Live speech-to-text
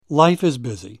life is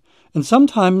busy, and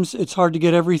sometimes it's hard to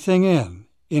get everything in,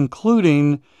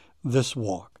 including this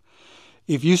walk.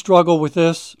 If you struggle with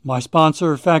this, my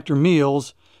sponsor, Factor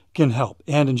Meals, can help.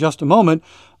 And in just a moment,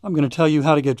 I'm going to tell you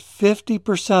how to get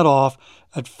 50% off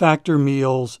at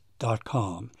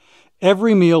factormeals.com.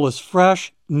 Every meal is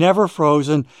fresh, never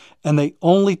frozen, and they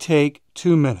only take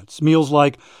 2 minutes. Meals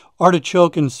like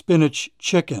artichoke and spinach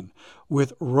chicken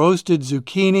with roasted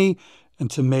zucchini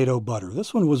and tomato butter.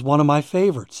 This one was one of my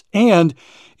favorites. And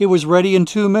it was ready in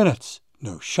 2 minutes.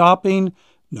 No shopping,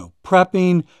 no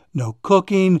prepping, no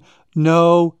cooking,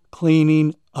 no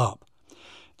cleaning up.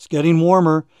 It's getting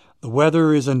warmer. The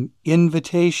weather is an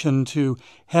invitation to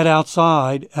head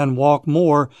outside and walk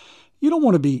more. You don't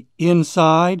want to be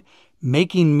inside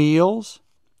making meals.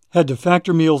 Head to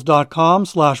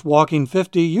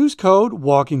factormeals.com/walking50. Use code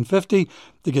walking50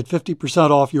 to get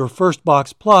 50% off your first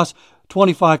box plus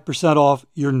 25% off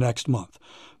your next month.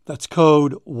 That's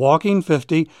code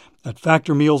walking50 at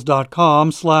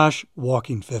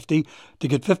factormeals.com/walking50 to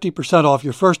get 50% off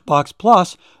your first box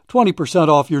plus 20%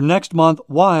 off your next month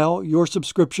while your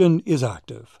subscription is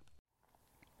active.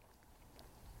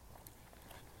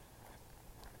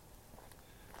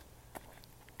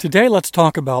 Today, let's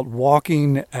talk about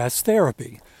walking as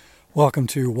therapy. Welcome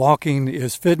to Walking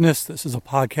is Fitness. This is a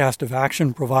podcast of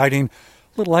action providing a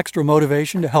little extra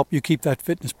motivation to help you keep that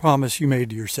fitness promise you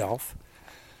made to yourself.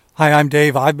 Hi, I'm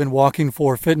Dave. I've been walking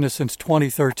for fitness since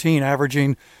 2013,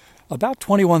 averaging about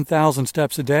 21,000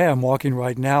 steps a day. I'm walking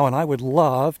right now, and I would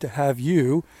love to have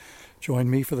you join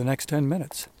me for the next 10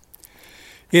 minutes.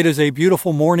 It is a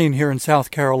beautiful morning here in South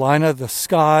Carolina. The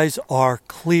skies are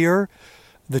clear.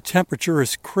 The temperature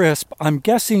is crisp. I'm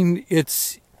guessing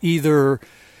it's either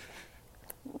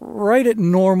right at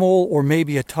normal or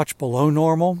maybe a touch below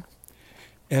normal.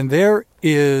 And there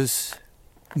is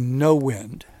no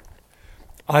wind.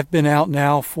 I've been out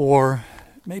now for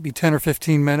maybe 10 or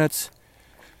 15 minutes,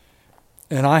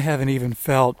 and I haven't even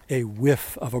felt a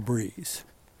whiff of a breeze.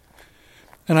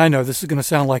 And I know this is going to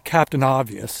sound like Captain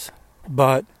Obvious,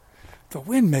 but the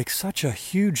wind makes such a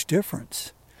huge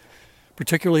difference,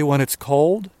 particularly when it's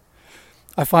cold.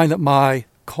 I find that my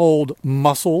cold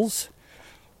muscles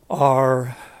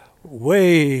are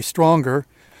way stronger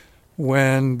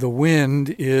when the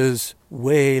wind is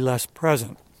way less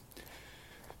present.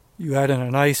 You add in a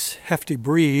nice hefty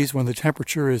breeze when the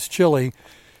temperature is chilly,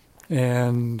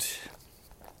 and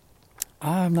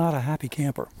I'm not a happy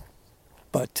camper.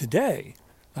 But today,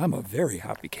 I'm a very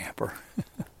happy camper.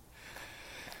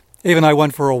 Ava and I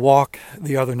went for a walk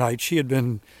the other night. She had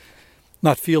been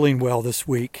not feeling well this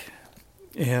week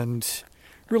and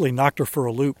really knocked her for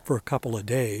a loop for a couple of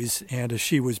days. And as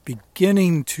she was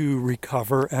beginning to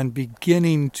recover and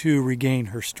beginning to regain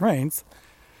her strength,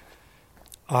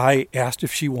 I asked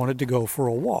if she wanted to go for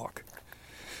a walk,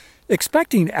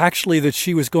 expecting actually that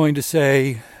she was going to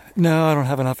say, no, I don't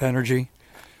have enough energy.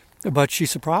 But she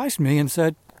surprised me and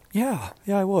said, yeah,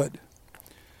 I would.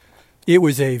 It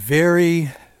was a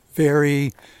very,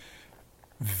 very,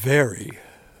 very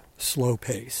slow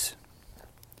pace.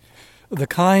 The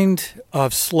kind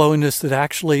of slowness that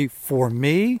actually, for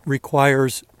me,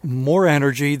 requires more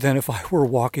energy than if I were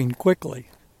walking quickly.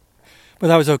 But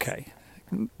that was okay.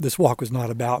 This walk was not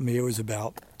about me, it was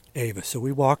about Ava. So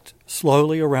we walked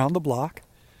slowly around the block,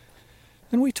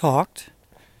 and we talked.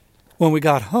 When we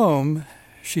got home,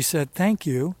 she said, thank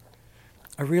you.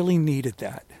 I really needed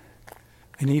that.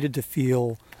 I needed to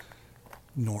feel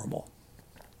normal.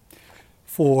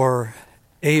 For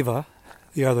Ava,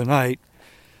 the other night,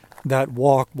 that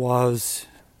walk was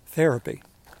therapy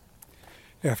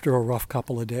after a rough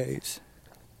couple of days.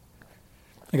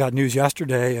 I got news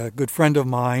yesterday. A good friend of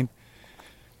mine,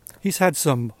 he's had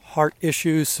some heart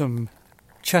issues, some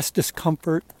chest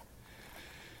discomfort,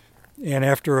 and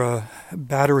after a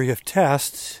battery of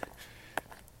tests,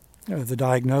 the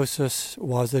diagnosis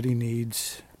was that he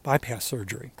needs bypass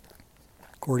surgery.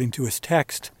 According to his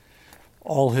text,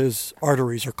 all his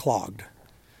arteries are clogged.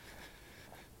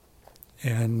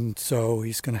 And so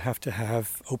he's going to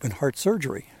have open heart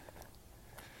surgery,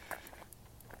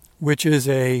 which is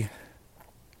a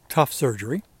tough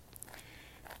surgery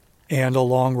and a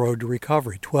long road to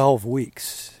recovery. 12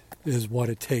 weeks is what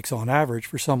it takes on average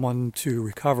for someone to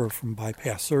recover from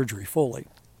bypass surgery fully.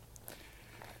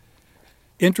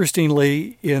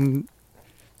 Interestingly, in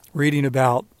reading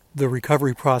about the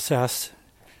recovery process,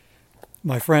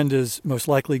 my friend is most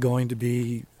likely going to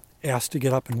be asked to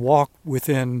get up and walk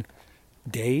within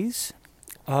days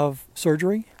of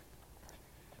surgery.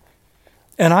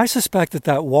 And I suspect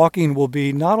that walking will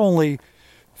be not only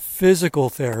physical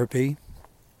therapy,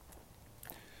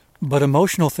 but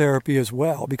emotional therapy as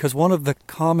well, because one of the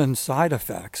common side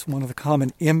effects, one of the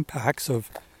common impacts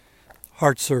of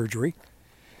heart surgery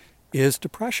is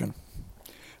depression.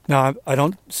 Now, I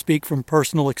don't speak from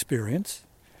personal experience,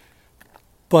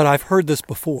 but I've heard this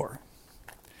before,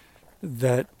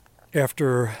 that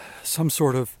after some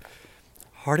sort of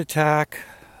heart attack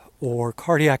or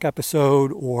cardiac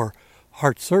episode or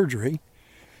heart surgery,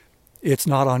 it's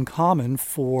not uncommon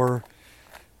for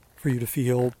you to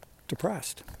feel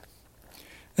depressed.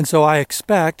 And so I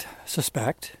suspect,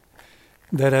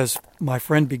 that as my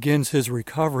friend begins his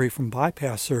recovery from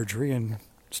bypass surgery and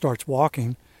starts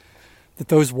walking, that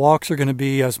those walks are going to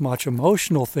be as much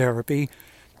emotional therapy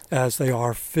as they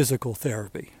are physical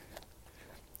therapy.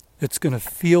 It's going to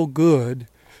feel good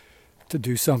to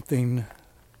do something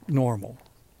normal.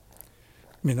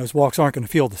 I mean, those walks aren't going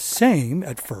to feel the same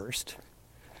at first,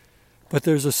 but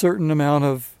there's a certain amount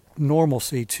of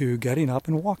normalcy to getting up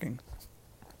and walking.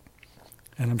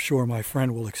 And I'm sure my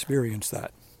friend will experience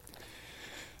that.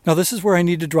 Now, this is where I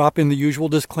need to drop in the usual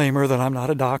disclaimer that I'm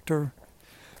not a doctor.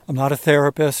 I'm not a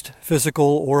therapist, physical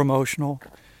or emotional.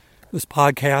 This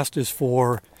podcast is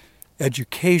for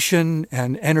education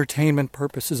and entertainment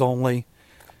purposes only.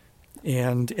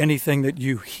 And anything that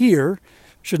you hear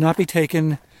should not be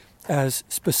taken as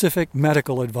specific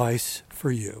medical advice for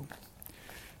you.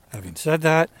 Having said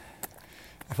that,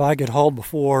 if I get hauled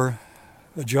before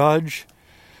a judge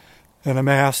and I'm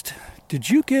asked, did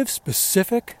you give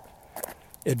specific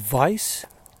advice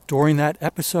during that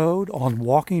episode on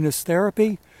walking as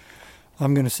therapy?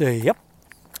 I'm going to say, yep,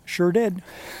 sure did.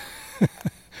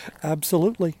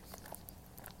 Absolutely.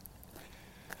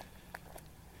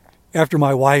 After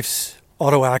my wife's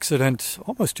auto accident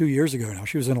almost 2 years ago now,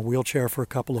 she was in a wheelchair for a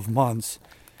couple of months.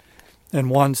 And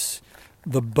once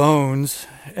the bones,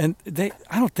 and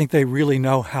I don't think they really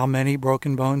know how many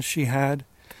broken bones she had.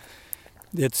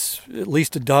 It's at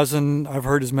least a dozen. I've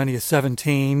heard as many as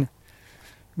 17.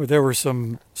 But there were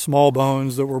some small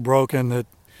bones that were broken that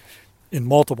in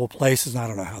multiple places. I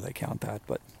don't know how they count that.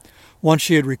 But once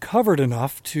she had recovered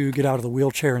enough to get out of the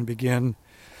wheelchair and begin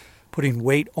putting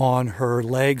weight on her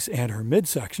legs and her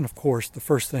midsection, of course, the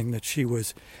first thing that she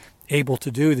was able to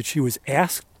do, that she was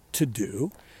asked to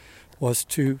do, was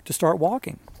to start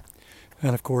walking.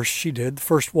 And of course she did. The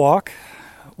first walk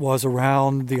was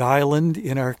around the island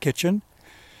in our kitchen.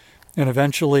 And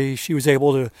eventually she was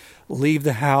able to leave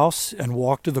the house and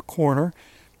walk to the corner.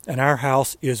 And our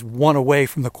house is one away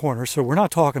from the corner, so we're not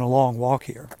talking a long walk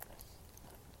here.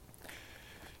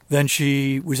 Then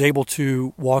she was able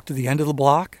to walk to the end of the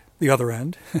block, the other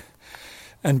end,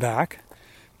 and back.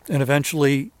 And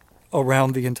eventually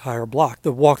around the entire block,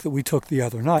 the walk that we took the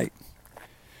other night.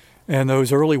 And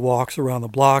those early walks around the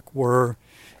block were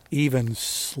even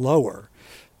slower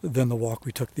than the walk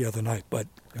we took the other night, but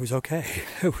it was okay.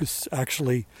 It was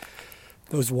actually,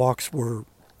 those walks were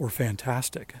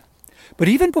fantastic. But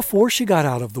even before she got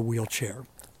out of the wheelchair,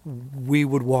 we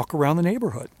would walk around the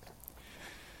neighborhood.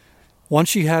 Once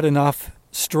she had enough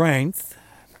strength,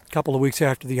 a couple of weeks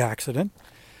after the accident,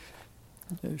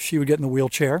 she would get in the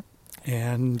wheelchair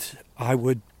and I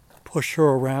would push her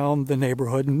around the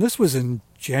neighborhood. And this was in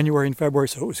January and February,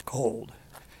 so it was cold.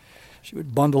 She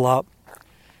would bundle up.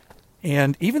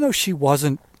 And even though she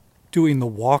wasn't doing the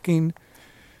walking,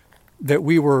 that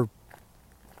we were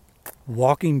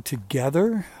walking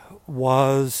together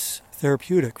was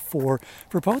therapeutic for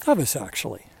both of us,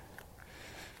 actually.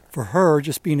 For her,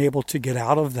 just being able to get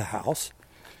out of the house.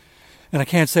 And I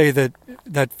can't say that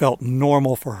that felt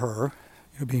normal for her.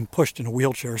 Being pushed in a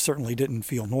wheelchair certainly didn't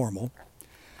feel normal.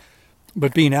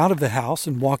 But being out of the house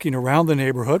and walking around the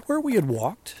neighborhood where we had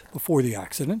walked before the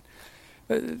accident,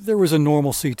 there was a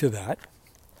normalcy to that.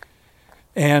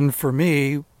 And for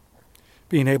me,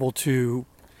 being able to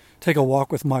take a walk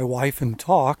with my wife and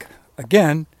talk,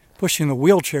 again, pushing the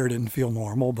wheelchair didn't feel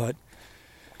normal, but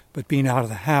being out of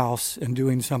the house and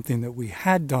doing something that we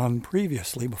had done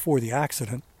previously before the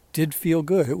accident did feel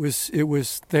good. It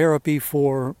was therapy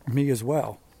for me as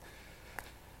well.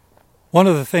 One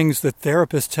of the things that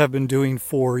therapists have been doing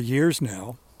for years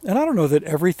now, and I don't know that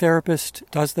every therapist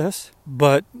does this,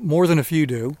 but more than a few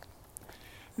do,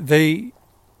 they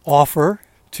offer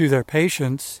to their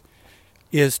patients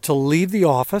is to leave the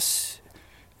office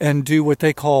and do what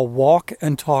they call walk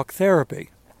and talk therapy.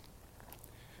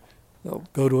 They'll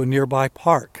go to a nearby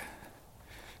park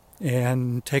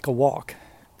and take a walk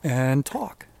and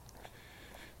talk.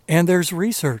 And there's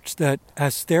research that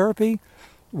as therapy,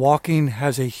 walking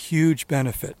has a huge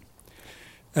benefit.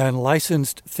 And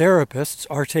licensed therapists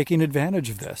are taking advantage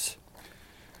of this.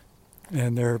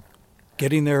 And they're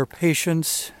getting their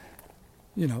patients,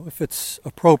 if it's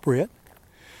appropriate,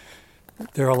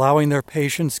 They're allowing their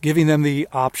patients, giving them the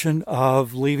option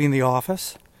of leaving the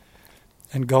office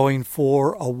and going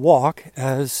for a walk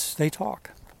as they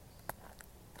talk.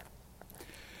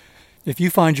 If you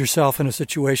find yourself in a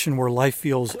situation where life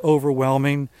feels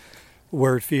overwhelming,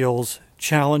 where it feels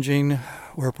challenging,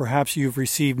 where perhaps you've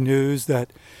received news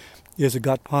that is a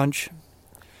gut punch,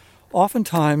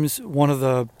 oftentimes one of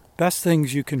the best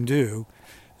things you can do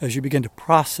as you begin to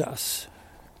process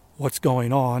what's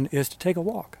going on is to take a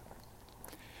walk.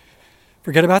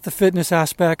 Forget about the fitness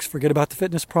aspects, forget about the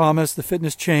fitness promise, the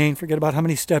fitness chain, forget about how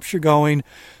many steps you're going,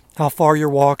 how far you're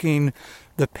walking,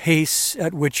 the pace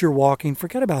at which you're walking.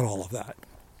 Forget about all of that.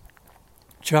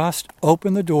 Just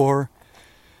open the door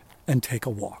and take a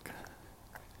walk.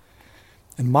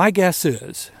 And my guess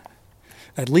is,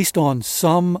 at least on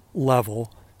some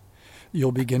level,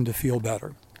 you'll begin to feel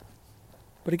better.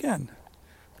 But again,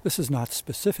 this is not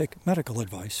specific medical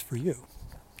advice for you.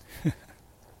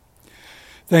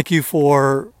 Thank you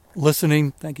for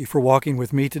listening. Thank you for walking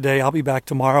with me today. I'll be back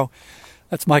tomorrow.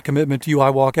 That's my commitment to you. I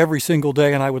walk every single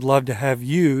day, and I would love to have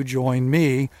you join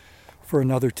me for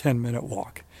another 10-minute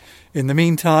walk. In the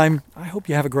meantime, I hope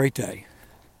you have a great day.